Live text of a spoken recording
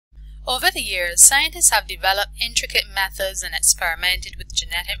Over the years, scientists have developed intricate methods and experimented with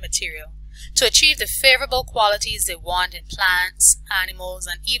genetic material to achieve the favorable qualities they want in plants, animals,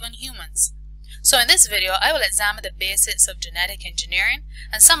 and even humans. So in this video, I will examine the basics of genetic engineering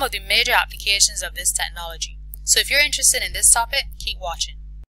and some of the major applications of this technology. So if you're interested in this topic, keep watching.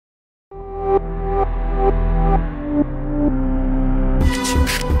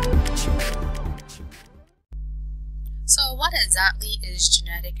 So what exactly is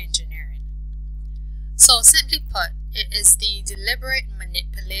genetic engineering? So simply put, it is the deliberate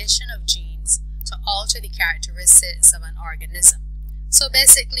manipulation of genes to alter the characteristics of an organism. So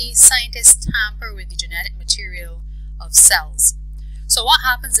basically, scientists tamper with the genetic material of cells. So what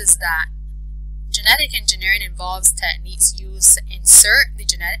happens is that genetic engineering involves techniques used to insert the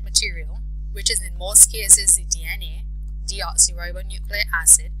genetic material, which is in most cases the DNA, deoxyribonucleic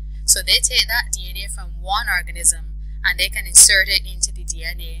acid. So they take that DNA from one organism and they can insert it into the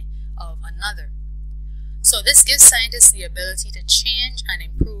DNA of another. So this gives scientists the ability to change and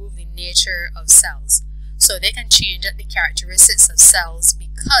improve the nature of cells. So they can change up the characteristics of cells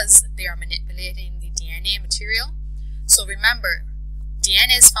because they are manipulating the DNA material. So remember,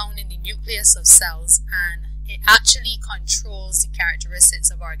 DNA is found in the nucleus of cells and it actually controls the characteristics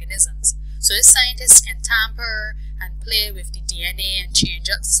of organisms. So if scientists can tamper and play with the DNA and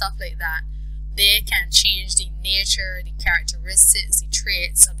change up stuff like that, they can change the nature, the characteristics, the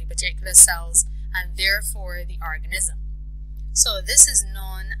traits of the particular cells and therefore the organism. So this is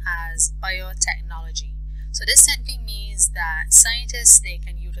known as biotechnology. So this simply means that scientists, they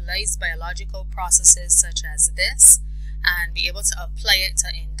can utilize biological processes such as this and be able to apply it to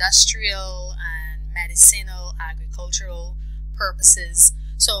industrial and medicinal, agricultural purposes.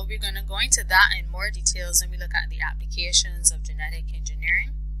 So we're going to go into that in more details when we look at the applications of genetic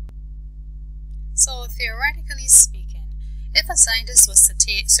engineering. So theoretically speaking, if a scientist was to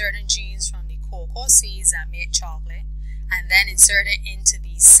take certain genes from the cocoa seeds that make chocolate and then insert it into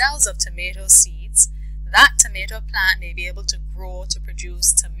the cells of tomato seeds, that tomato plant may be able to grow to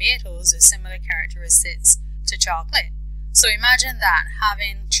produce tomatoes with similar characteristics to chocolate. So imagine that,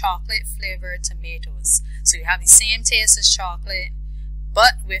 having chocolate flavored tomatoes. So you have the same taste as chocolate,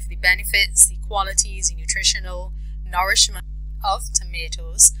 but with the benefits, the qualities, the nutritional nourishment of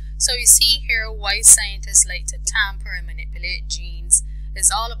tomatoes. So you see here why scientists like to tamper and manipulate genes. It's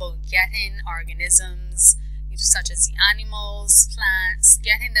all about getting organisms, such as the animals, plants,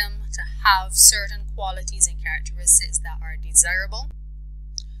 getting them to have certain qualities and characteristics that are desirable.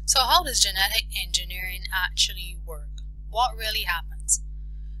 So how does genetic engineering actually work? What really happens?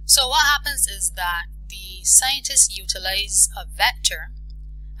 So what happens is that the scientists utilize a vector,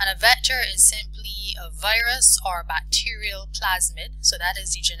 and a vector is simply a virus or bacterial plasmid. So that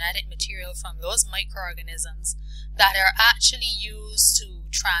is the genetic material from those microorganisms that are actually used to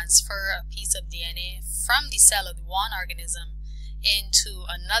transfer a piece of DNA from the cell of one organism into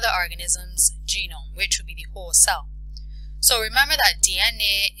another organism's genome, which would be the whole cell. So remember that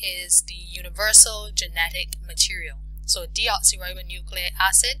DNA is the universal genetic material. So deoxyribonucleic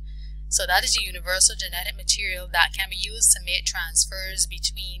acid, so that is the universal genetic material that can be used to make transfers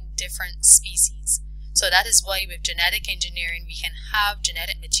between different species. So that is why with genetic engineering we can have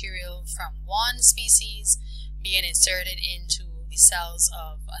genetic material from one species being inserted into the cells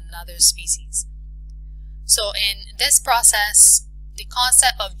of another species. So in this process, the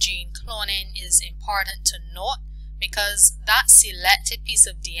concept of gene cloning is important to note because that selected piece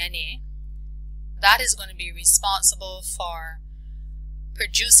of DNA, that is going to be responsible for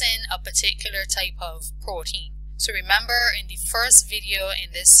producing a particular type of protein. So remember in the first video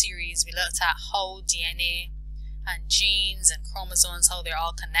in this series, we looked at how DNA and genes and chromosomes, how they're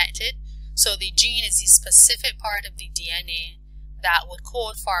all connected. So the gene is the specific part of the DNA that would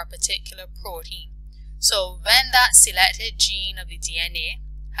code for a particular protein. So when that selected gene of the DNA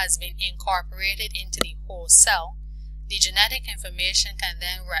has been incorporated into the whole cell, the genetic information can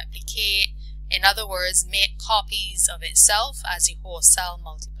then replicate, in other words, make copies of itself as the whole cell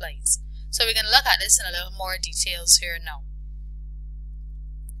multiplies. So we're going to look at this in a little more details here now.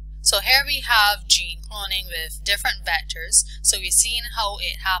 So here we have gene cloning with different vectors. So we've seen how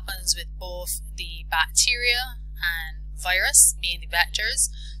it happens with both the bacteria and virus being the vectors.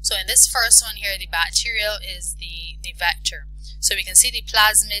 So in this first one here, the bacterial is the vector. So we can see the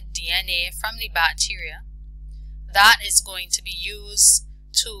plasmid DNA from the bacteria. That is going to be used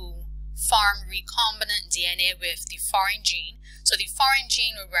to form recombinant DNA with the foreign gene. So the foreign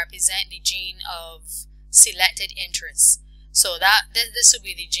gene will represent the gene of selected interest. So that this would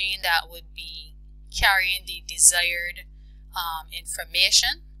be the gene that would be carrying the desired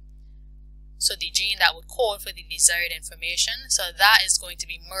information. so the gene that would code for the desired information. So that is going to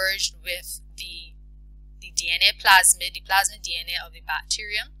be merged with the DNA plasmid, the plasmid DNA of the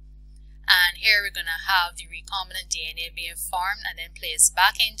bacterium. And here we're going to have the recombinant DNA being formed and then placed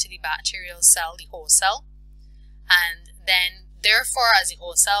back into the bacterial cell, the host cell. And then, therefore, as the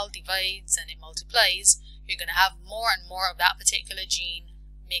host cell divides and it multiplies, you're going to have more and more of that particular gene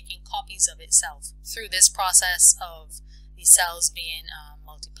making copies of itself through this process of the cells being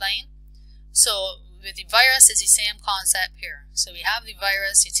multiplying. So with the virus, it's the same concept here. So we have the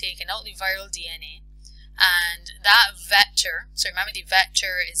virus, you're taking out the viral DNA, and that vector, so remember the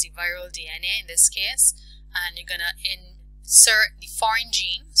vector is the viral DNA in this case, and you're going to insert the foreign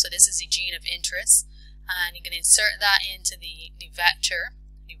gene, so this is the gene of interest, and you're going to insert that into the vector,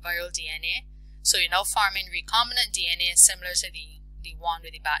 the viral DNA. So you're now forming recombinant DNA similar to the one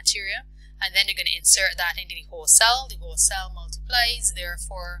with the bacteria, and then you're going to insert that into the host cell. The host cell multiplies,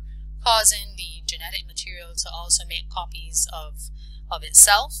 therefore causing the genetic material to also make copies of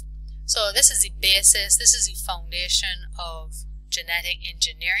itself. So this is the basis, this is the foundation of genetic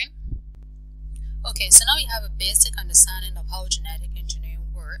engineering. Okay, so now we have a basic understanding of how genetic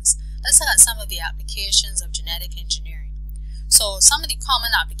engineering works. Let's look at some of the applications of genetic engineering. So some of the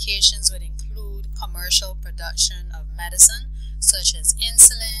common applications would include commercial production of medicine, such as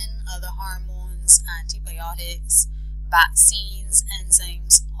insulin, other hormones, antibiotics, vaccines,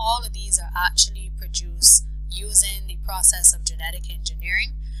 enzymes. All of these are actually produced using the process of genetic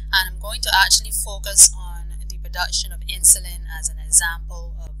engineering, and I'm going to actually focus on the production of insulin as an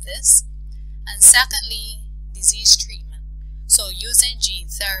example of this. And secondly, disease treatment. So using gene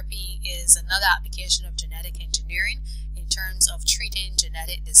therapy is another application of genetic engineering in terms of treating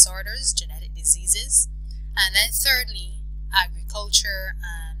genetic disorders, genetic diseases. And then thirdly, agriculture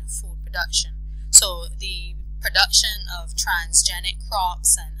and food production. So the production of transgenic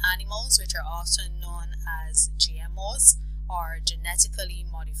crops and animals, which are often known as GMOs, or genetically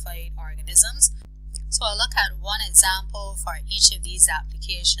modified organisms. So I'll look at one example for each of these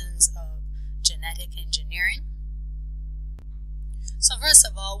applications of genetic engineering. So first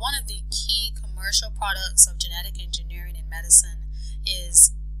of all, one of the key commercial products of genetic engineering in medicine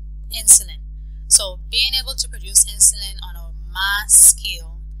is insulin. So being able to produce insulin on a mass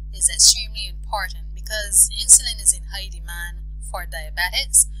scale is extremely important because insulin is in high demand for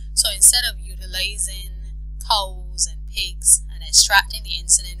diabetics. So instead of utilizing cows and pigs and extracting the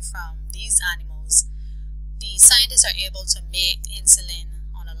insulin from these animals, the scientists are able to make insulin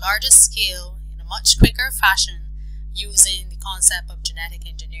on a larger scale in a much quicker fashion using the concept of genetic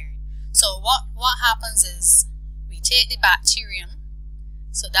engineering. So what happens is we take the bacterium,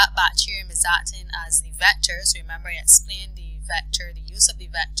 so that bacterium is acting as the vector. So remember I explained the vector, the use of the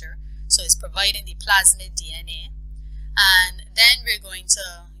vector. So it's providing the plasmid DNA, and then we're going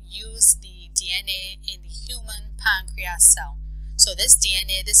to use the DNA in the human pancreas cell. So this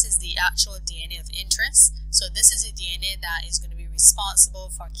DNA, this is the actual DNA of interest. So this is the DNA that is going to be responsible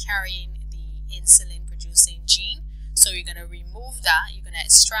for carrying the insulin producing gene. So you're going to remove that, you're going to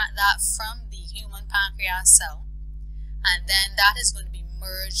extract that from the human pancreas cell, and then that is going to be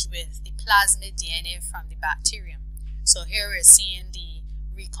merged with the plasmid DNA from the bacterium. So here we're seeing the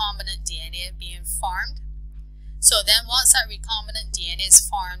recombinant DNA being formed. So then once that recombinant DNA is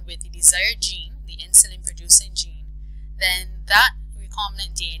formed with the desired gene, the insulin producing gene, then that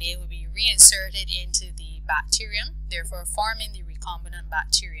recombinant DNA will be reinserted into the bacterium, therefore forming the recombinant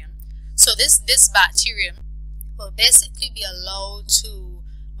bacterium. So this bacterium will basically be allowed to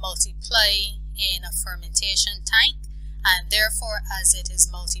multiply in a fermentation tank, and therefore as it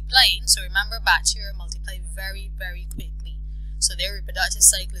is multiplying, so remember bacteria multiply very, very quickly. So their reproductive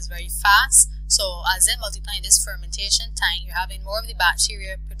cycle is very fast. So as they multiply in this fermentation tank, you're having more of the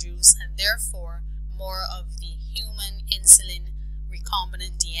bacteria produced and therefore more of the human insulin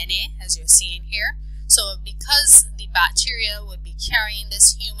recombinant DNA, as you're seeing here. So because the bacteria would be carrying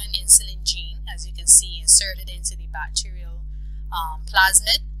this human insulin gene, as you can see inserted into the bacterial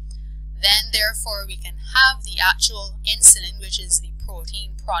plasmid, then therefore we can have the actual insulin, which is the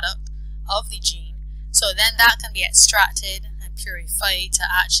protein product of the gene. So then that can be extracted and purified to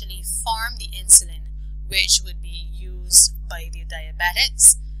actually form the insulin, which would be used by the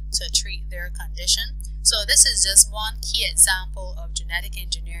diabetics to treat their condition. So this is just one key example of genetic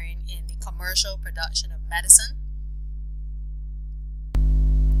engineering in the commercial production of medicine.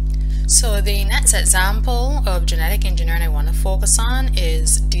 So the next example of genetic engineering I want to focus on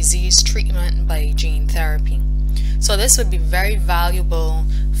is disease treatment by gene therapy. So this would be very valuable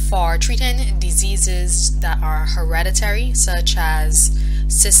for treating diseases that are hereditary, such as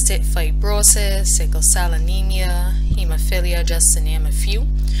cystic fibrosis, sickle cell anemia, hemophilia, just to name a few.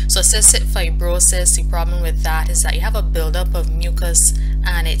 So cystic fibrosis, the problem with that is that you have a buildup of mucus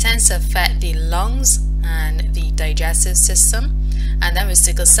and it tends to affect the lungs and the digestive system. And then with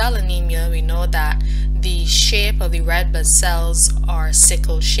sickle cell anemia, we know that the shape of the red blood cells are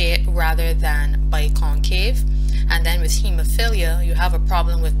sickle shaped rather than biconcave. And then with hemophilia, you have a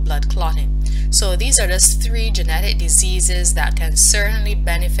problem with blood clotting. So these are just 3 genetic diseases that can certainly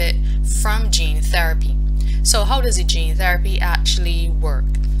benefit from gene therapy. So how does the gene therapy actually work?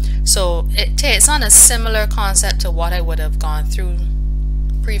 So it takes on a similar concept to what I would have gone through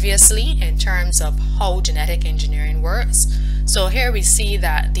previously in terms of how genetic engineering works. So here we see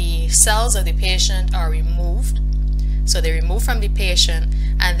that the cells of the patient are removed. So they're removed from the patient,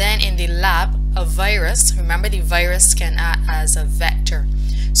 and then in the lab, a virus, remember the virus can act as a vector.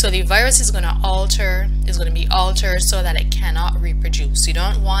 So the virus is going to be altered so that it cannot reproduce. You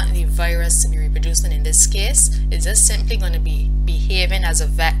don't want the virus to be reproducing in this case. It's just simply going to be behaving as a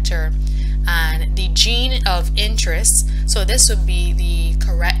vector. And the gene of interest, so this would be the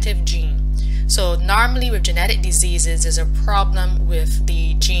corrective gene. So normally with genetic diseases, there's a problem with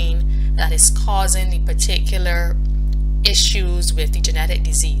the gene that is causing the particular issues with the genetic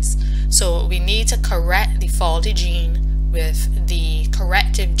disease. So we need to correct the faulty gene with the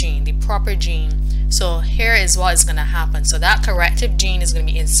corrective gene, the proper gene. So here is what is going to happen. So that corrective gene is going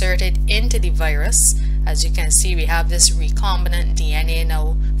to be inserted into the virus. As you can see, we have this recombinant DNA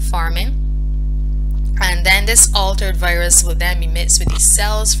now forming. And then this altered virus will then be mixed with the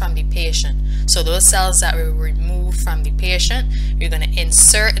cells from the patient. So those cells that were removed from the patient, you're going to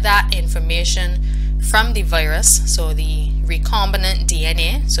insert that information from the virus, so the recombinant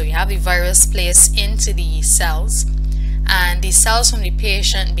DNA. So you have the virus placed into the cells, and the cells from the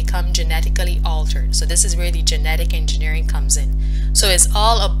patient become genetically altered. So this is where the genetic engineering comes in. So it's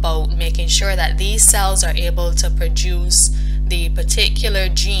all about making sure that these cells are able to produce the particular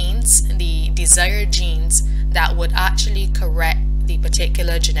genes, the desired genes that would actually correct the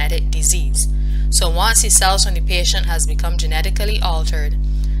particular genetic disease. So once the cells from the patient has become genetically altered,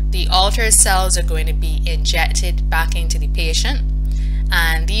 the altered cells are going to be injected back into the patient,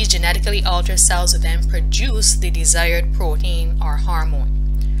 and these genetically altered cells will then produce the desired protein or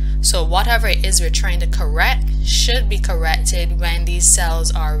hormone. So whatever it is we're trying to correct should be corrected when these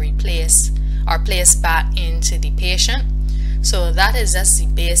cells are placed back into the patient. So that is just the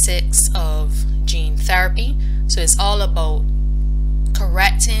basics of gene therapy. So it's all about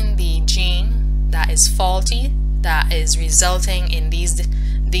correcting the gene that is faulty, that is resulting in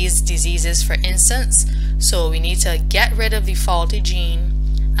these diseases, for instance. So we need to get rid of the faulty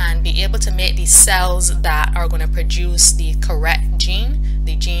gene and be able to make the cells that are going to produce the correct gene,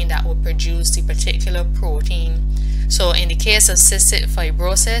 the gene that will produce the particular protein. So in the case of cystic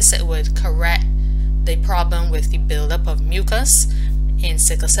fibrosis, it would correct the problem with the buildup of mucus. In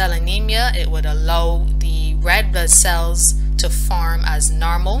sickle cell anemia, it would allow the red blood cells to form as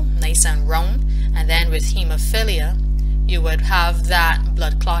normal, nice and round. And then with hemophilia, you would have that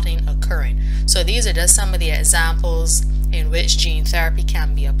blood clotting occurring. So these are just some of the examples in which gene therapy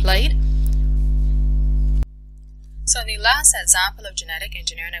can be applied. So the last example of genetic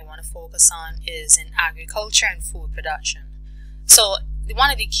engineering I want to focus on is in agriculture and food production. So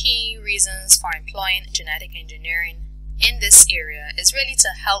one of the key reasons for employing genetic engineering in this area is really to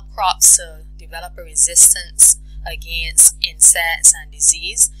help crops to develop a resistance against insects and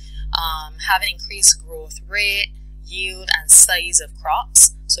disease, have an increased growth rate, yield and size of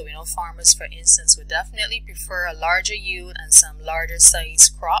crops. So we know farmers, for instance, would definitely prefer a larger yield and some larger size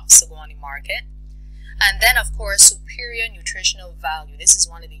crops to go on the market. And then of course, superior nutritional value. This is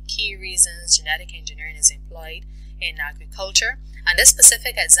one of the key reasons genetic engineering is employed in agriculture. And this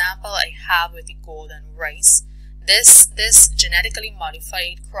specific example I have with the golden rice. This genetically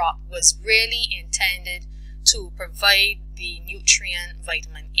modified crop was really intended to provide the nutrient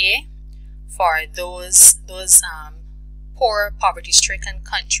vitamin A for those poor, poverty-stricken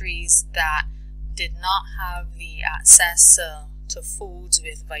countries that did not have the access to foods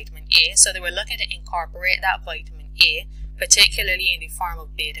with vitamin A. So they were looking to incorporate that vitamin A, particularly in the form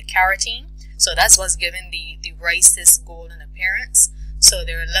of beta-carotene. So that's what's given the rice this golden appearance. So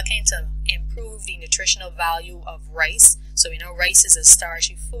they were looking to improve the nutritional value of rice. So we know rice is a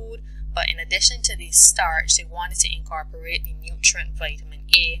starchy food, but in addition to the starch, they wanted to incorporate the nutrient vitamin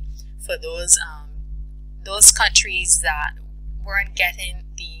A for those countries that weren't getting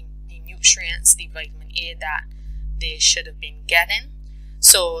the nutrients, the vitamin A that they should have been getting.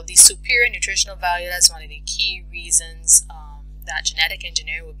 So the superior nutritional value, that's one of the key reasons that genetic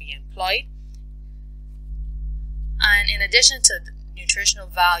engineering would be employed. And in addition to nutritional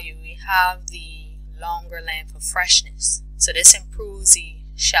value, we have the longer length of freshness. So this improves the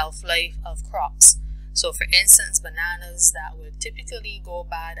shelf life of crops. So for instance, bananas that would typically go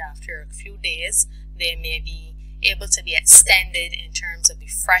bad after a few days, they may be able to be extended in terms of the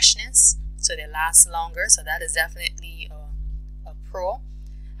freshness, so they last longer. So that is definitely a pro.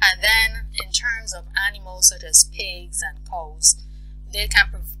 And then in terms of animals such as pigs and cows, they can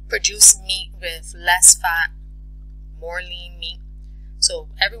produce meat with less fat, more lean meat. So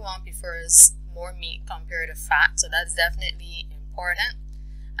everyone prefers more meat compared to fat, so that's definitely important.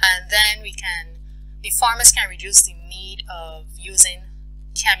 And then the farmers can reduce the need of using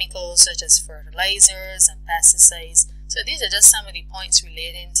chemicals such as fertilizers and pesticides. So these are just some of the points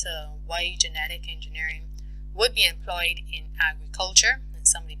relating to why genetic engineering would be employed in agriculture and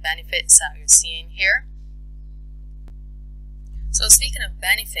some of the benefits that we're seeing here. So speaking of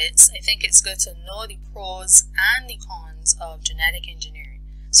benefits, I think it's good to know the pros and the cons of genetic engineering.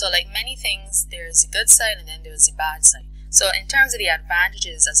 So like many things, there's the good side and then there's the bad side. So in terms of the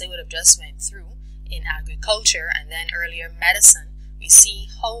advantages, as I would have just went through in agriculture and then earlier medicine, we see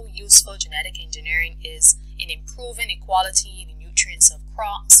how useful genetic engineering is in improving the quality, the nutrients of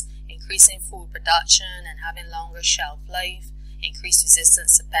crops, increasing food production and having longer shelf life, increased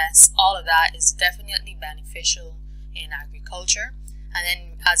resistance to pests. All of that is definitely beneficial in agriculture. And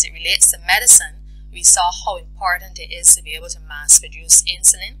then as it relates to medicine, we saw how important it is to be able to mass produce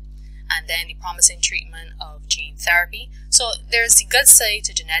insulin, and then the promising treatment of gene therapy. So there's the good side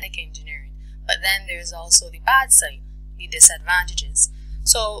to genetic engineering, but then there's also the bad side, the disadvantages.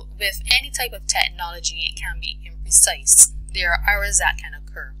 So with any type of technology, it can be imprecise. There are errors that can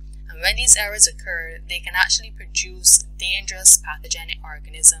occur, and when these errors occur, they can actually produce dangerous pathogenic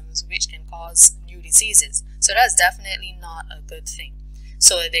organisms which can cause new diseases. So that's definitely not a good thing.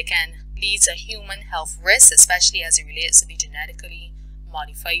 So they can lead to human health risks, especially as it relates to the genetically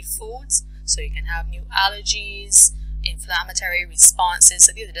modified foods. So you can have new allergies, inflammatory responses.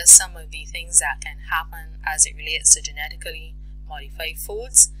 So these are just some of the things that can happen as it relates to genetically modified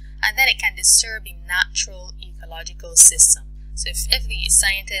foods. And then it can disturb the natural ecological system. So if the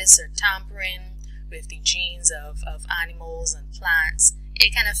scientists are tampering with the genes of animals and plants,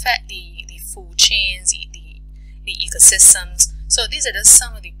 it can affect the food chains, the ecosystems. So these are just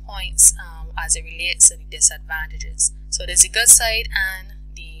some of the points as it relates to the disadvantages. So there's the good side and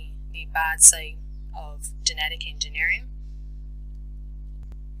the bad side of genetic engineering.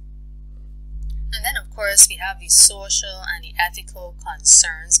 And then of course we have the social and the ethical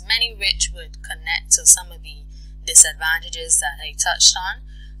concerns, many which would connect to some of the disadvantages that I touched on.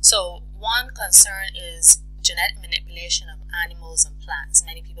 So one concern is genetic manipulation of animals and plants.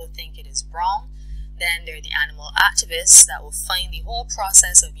 Many people think it is wrong. Then there are the animal activists that will find the whole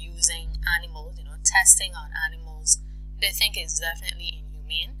process of using animals, testing on animals, they think is definitely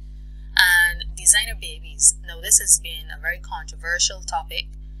inhumane. And designer babies. Now this has been a very controversial topic,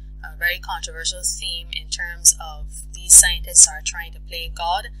 a very controversial theme in terms of these scientists are trying to play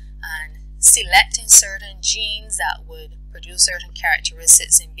God and selecting certain genes that would produce certain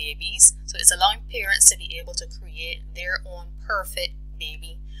characteristics in babies. So it's allowing parents to be able to create their own perfect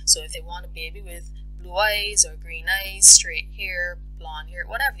baby. So if they want a baby with blue eyes or green eyes, straight hair, blonde hair,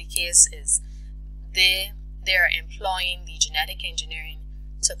 whatever the case is, they are employing the genetic engineering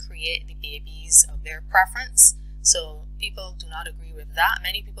to create the babies of their preference. So people do not agree with that.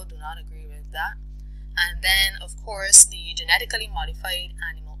 Many people do not agree with that. And then of course the genetically modified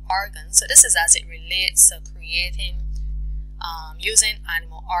animal organs. So this is as it relates to creating, using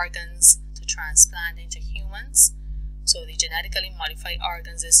animal organs to transplant into humans. So the genetically modified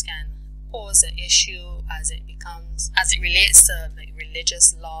organs, this can pose an issue as it relates to like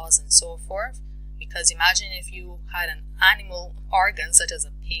religious laws and so forth. Because imagine if you had an animal organ such as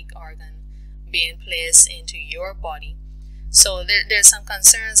a pig organ being placed into your body. So there's some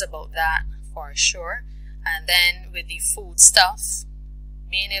concerns about that for sure. And then with the food stuff,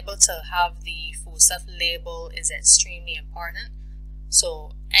 being able to have the food stuff label is extremely important.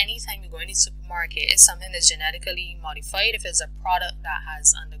 So anytime you go in the supermarket, it's something that's genetically modified. If it's a product that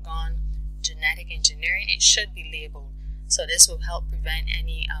has undergone genetic engineering, it should be labeled. So this will help prevent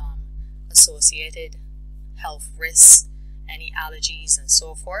any associated health risks, any allergies and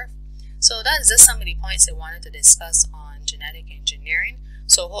so forth. So that is just some of the points I wanted to discuss on genetic engineering.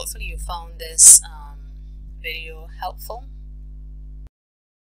 So hopefully you found this video helpful.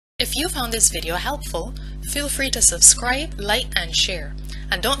 If you found this video helpful, feel free to subscribe, like and share.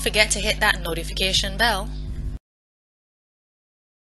 And don't forget to hit that notification bell.